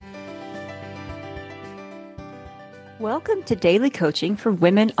Welcome to Daily Coaching for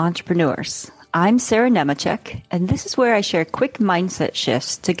Women Entrepreneurs. I'm Sarah Nemechek, and this is where I share quick mindset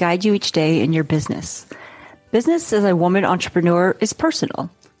shifts to guide you each day in your business. Business as a woman entrepreneur is personal,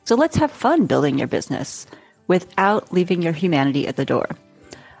 so let's have fun building your business without leaving your humanity at the door.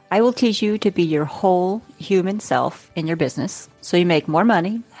 I will teach you to be your whole human self in your business so you make more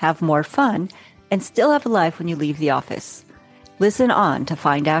money, have more fun, and still have a life when you leave the office. Listen on to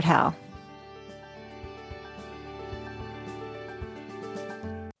find out how.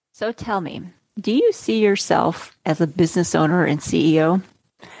 So tell me, do you see yourself as a business owner and CEO?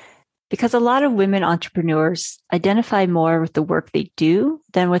 Because a lot of women entrepreneurs identify more with the work they do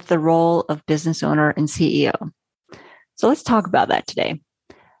than with the role of business owner and CEO. So let's talk about that today.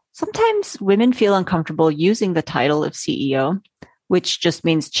 Sometimes women feel uncomfortable using the title of CEO, which just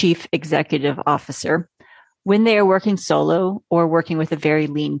means Chief Executive Officer, when they are working solo or working with a very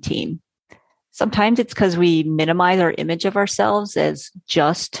lean team. Sometimes it's because we minimize our image of ourselves as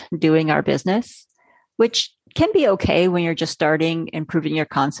just doing our business, which can be okay when you're just starting and proving your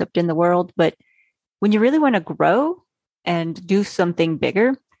concept in the world. But when you really want to grow and do something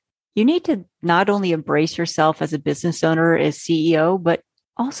bigger, you need to not only embrace yourself as a business owner, as CEO, but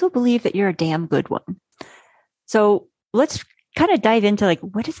also believe that you're a damn good one. So let's kind of dive into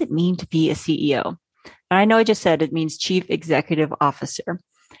what does it mean to be a CEO? And I know I just said it means Chief Executive Officer.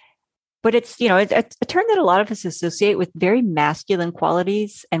 But it's a term that a lot of us associate with very masculine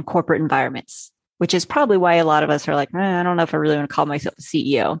qualities and corporate environments, which is probably why a lot of us are like, I don't know if I really want to call myself a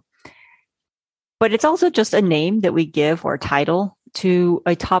CEO. But it's also just a name that we give or a title to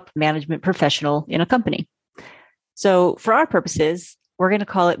a top management professional in a company. So for our purposes, we're going to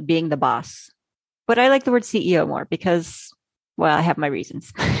call it being the boss. But I like the word CEO more because, well, I have my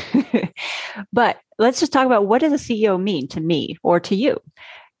reasons. But let's just talk about, what does a CEO mean to me or to you?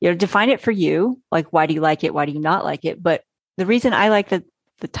 Define it for you. Why do you like it? Why do you not like it? But the reason I like the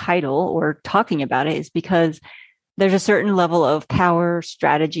title or talking about it is because there's a certain level of power,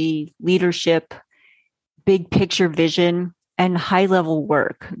 strategy, leadership, big picture vision, and high level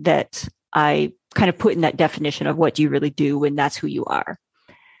work that I kind of put in that definition of what do you really do when that's who you are.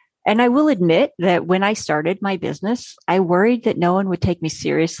 And I will admit that when I started my business, I worried that no one would take me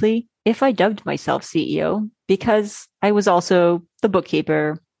seriously if I dubbed myself CEO, because I was also the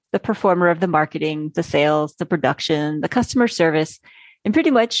bookkeeper, the performer of the marketing, the sales, the production, the customer service, and pretty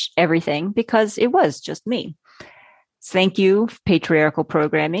much everything, because it was just me. Thank you, patriarchal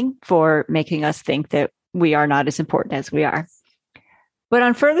programming, for making us think that we are not as important as we are. But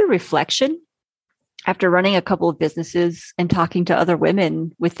on further reflection, after running a couple of businesses and talking to other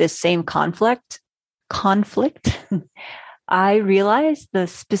women with this same conflict, I realized the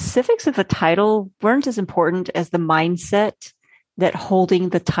specifics of the title weren't as important as the mindset that holding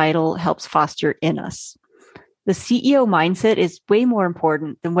the title helps foster in us. The CEO mindset is way more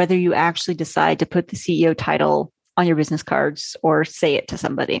important than whether you actually decide to put the CEO title on your business cards or say it to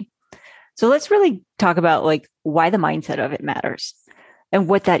somebody. So let's really talk about why the mindset of it matters and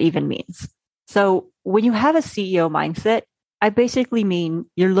what that even means. So when you have a CEO mindset, I basically mean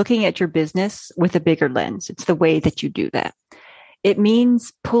you're looking at your business with a bigger lens. It's the way that you do that. It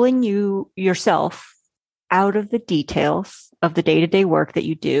means pulling yourself out of the details of the day-to-day work that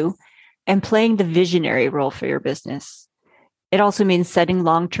you do and playing the visionary role for your business. It also means setting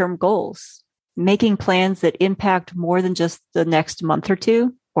long-term goals, making plans that impact more than just the next month or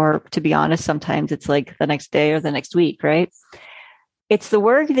two, or to be honest, sometimes it's the next day or the next week, right? It's the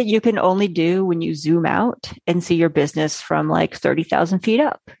work that you can only do when you zoom out and see your business from 30,000 feet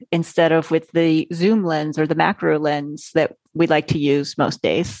up, instead of with the zoom lens or the macro lens that we like to use most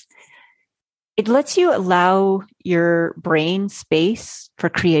days. It lets you allow your brain space for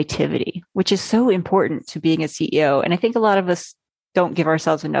creativity, which is so important to being a CEO. And I think a lot of us don't give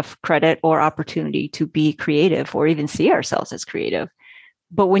ourselves enough credit or opportunity to be creative or even see ourselves as creative.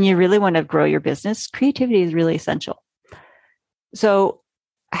 But when you really want to grow your business, creativity is really essential. So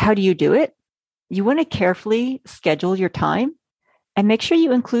how do you do it? You want to carefully schedule your time and make sure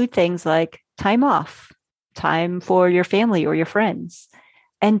you include things like time off, time for your family or your friends,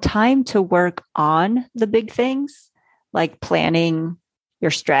 and time to work on the big things like planning your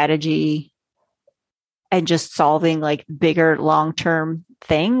strategy and just solving bigger long-term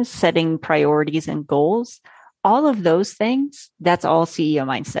things, setting priorities and goals. All of those things, that's all CEO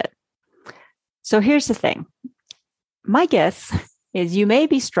mindset. So here's the thing. My guess is you may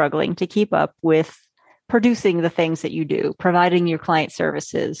be struggling to keep up with producing the things that you do, providing your client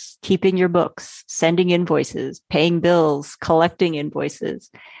services, keeping your books, sending invoices, paying bills, collecting invoices,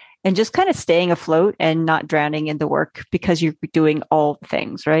 and just kind of staying afloat and not drowning in the work because you're doing all the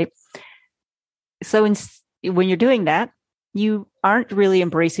things, right? So when you're doing that, you aren't really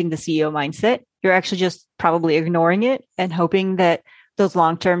embracing the CEO mindset. You're actually just probably ignoring it and hoping that those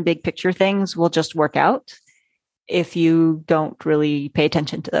long-term big picture things will just work out if you don't really pay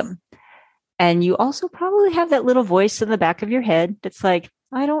attention to them. And you also probably have that little voice in the back of your head that's like,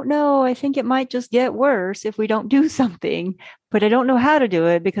 I don't know, I think it might just get worse if we don't do something, but I don't know how to do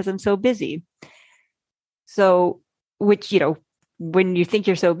it because I'm so busy. So, which, when you think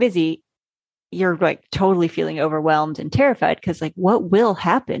you're so busy, you're like totally feeling overwhelmed and terrified because like, what will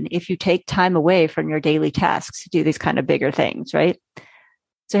happen if you take time away from your daily tasks to do these kind of bigger things, right?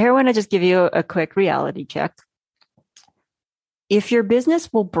 So here I want to just give you a quick reality check. If your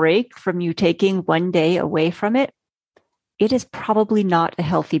business will break from you taking one day away from it, it is probably not a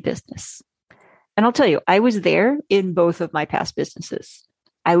healthy business. And I'll tell you, I was there in both of my past businesses.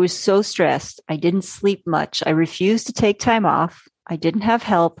 I was so stressed. I didn't sleep much. I refused to take time off. I didn't have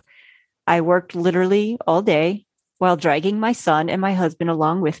help. I worked literally all day while dragging my son and my husband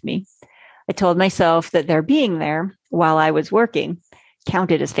along with me. I told myself that their being there while I was working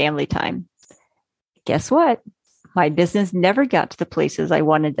counted as family time. Guess what? My business never got to the places I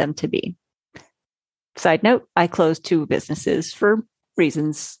wanted them to be. Side note, I closed 2 businesses for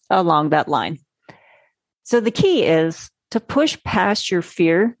reasons along that line. So the key is to push past your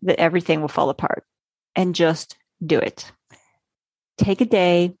fear that everything will fall apart and just do it. Take a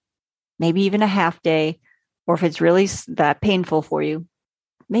day, maybe even a half day, or if it's really that painful for you,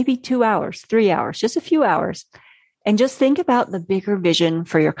 maybe 2 hours, 3 hours, just a few hours, and just think about the bigger vision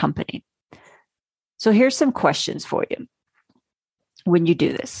for your company. So here's some questions for you when you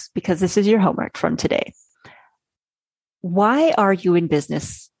do this, because this is your homework from today. Why are you in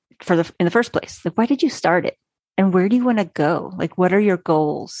business in the first place? Like, why did you start it? And where do you want to go? Like, what are your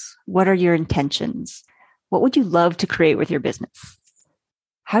goals? What are your intentions? What would you love to create with your business?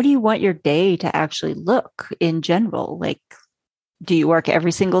 How do you want your day to actually look in general? Like, do you work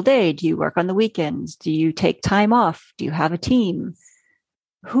every single day? Do you work on the weekends? Do you take time off? Do you have a team?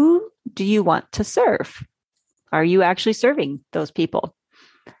 Who do you want to serve? Are you actually serving those people?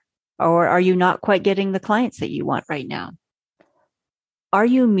 Or are you not quite getting the clients that you want right now? Are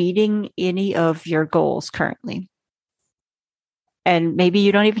you meeting any of your goals currently? And maybe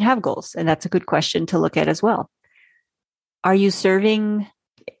you don't even have goals, and that's a good question to look at as well. Are you serving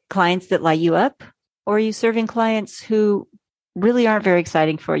clients that light you up? Or are you serving clients who really aren't very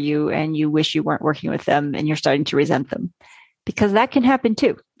exciting for you and you wish you weren't working with them and you're starting to resent them? Because that can happen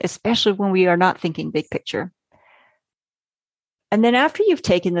too, especially when we are not thinking big picture. And then after you've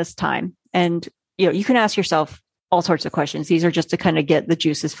taken this time, and you can ask yourself all sorts of questions. These are just to kind of get the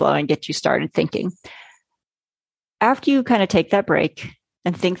juices flowing, get you started thinking. After you kind of take that break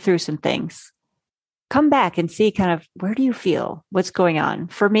and think through some things, come back and see kind of where do you feel? What's going on?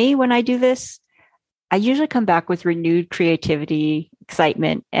 For me, when I do this, I usually come back with renewed creativity,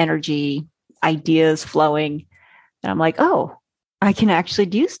 excitement, energy, ideas flowing. And I'm like, oh, I can actually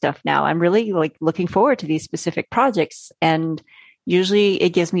do stuff now. I'm really like looking forward to these specific projects. And usually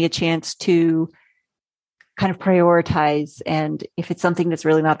it gives me a chance to kind of prioritize. And if it's something that's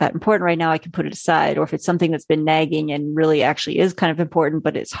really not that important right now, I can put it aside. Or if it's something that's been nagging and really actually is kind of important,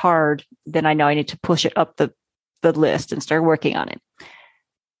 but it's hard, then I know I need to push it up the list and start working on it.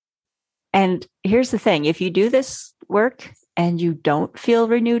 And here's the thing. If you do this work and you don't feel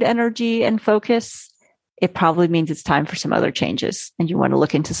renewed energy and focus, it probably means it's time for some other changes and you want to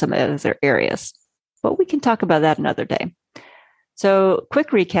look into some other areas. But we can talk about that another day. So, quick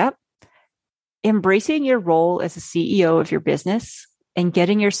recap. Embracing your role as a CEO of your business and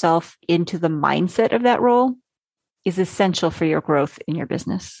getting yourself into the mindset of that role is essential for your growth in your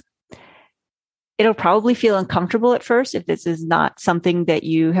business. It'll probably feel uncomfortable at first if this is not something that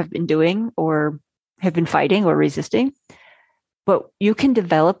you have been doing or have been fighting or resisting. But you can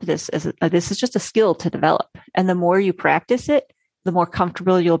develop this this is just a skill to develop. And the more you practice it, the more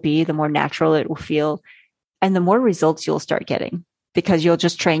comfortable you'll be, the more natural it will feel, and the more results you'll start getting because you'll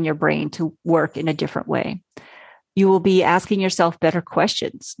just train your brain to work in a different way. You will be asking yourself better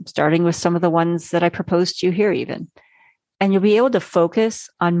questions, starting with some of the ones that I proposed to you here even. And you'll be able to focus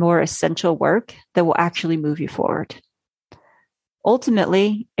on more essential work that will actually move you forward.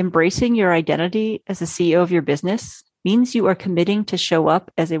 Ultimately, embracing your identity as a CEO of your business means you are committing to show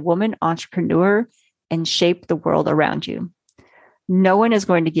up as a woman entrepreneur and shape the world around you. No one is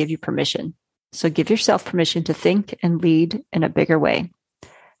going to give you permission. So give yourself permission to think and lead in a bigger way.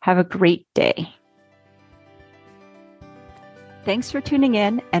 Have a great day. Thanks for tuning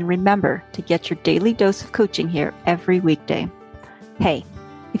in, and remember to get your daily dose of coaching here every weekday. Hey,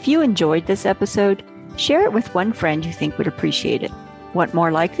 if you enjoyed this episode, share it with one friend you think would appreciate it. Want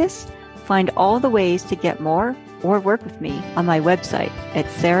more like this? Find all the ways to get more or work with me on my website at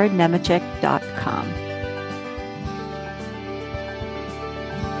sarahnemechek.com.